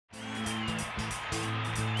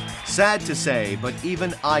Sad to say, but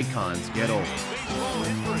even icons get old.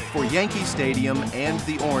 For Yankee Stadium and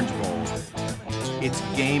the Orange Bowl, it's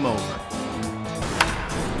game over.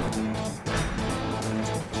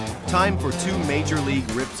 Time for two Major League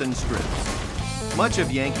rips and strips. Much of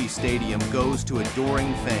Yankee Stadium goes to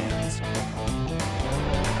adoring fans.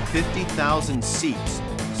 50,000 seats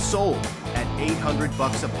sold at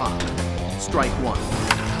 $800 a pop. Strike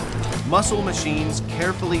one. Muscle machines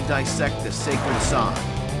carefully dissect the sacred sod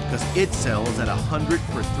because it sells at 100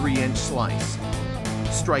 per 3-inch slice.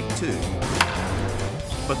 Strike two.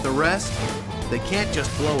 But the rest, they can't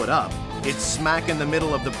just blow it up. It's smack in the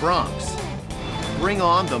middle of the Bronx. Bring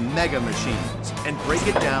on the mega machines and break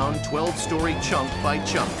it down 12-story chunk by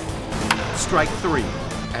chunk. Strike three.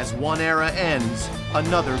 As one era ends,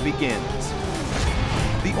 another begins.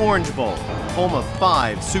 The Orange Bowl, home of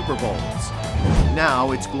 5 Super Bowls.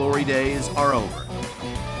 Now its glory days are over.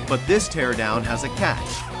 But this teardown has a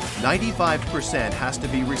catch. 95% has to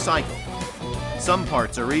be recycled. Some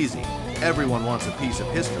parts are easy. Everyone wants a piece of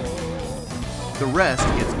history. The rest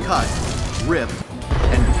gets cut, ripped,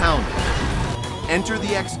 and pounded. Enter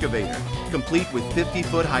the excavator, complete with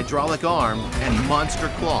 50-foot hydraulic arm and monster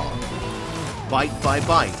claw. Bite by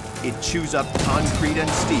bite, it chews up concrete and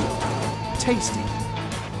steel. Tasty.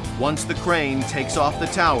 Once the crane takes off the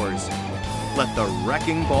towers, let the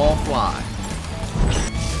wrecking ball fly.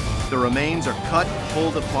 The remains are cut,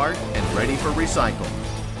 pulled apart, and ready for recycle.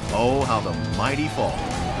 Oh, how the mighty fall.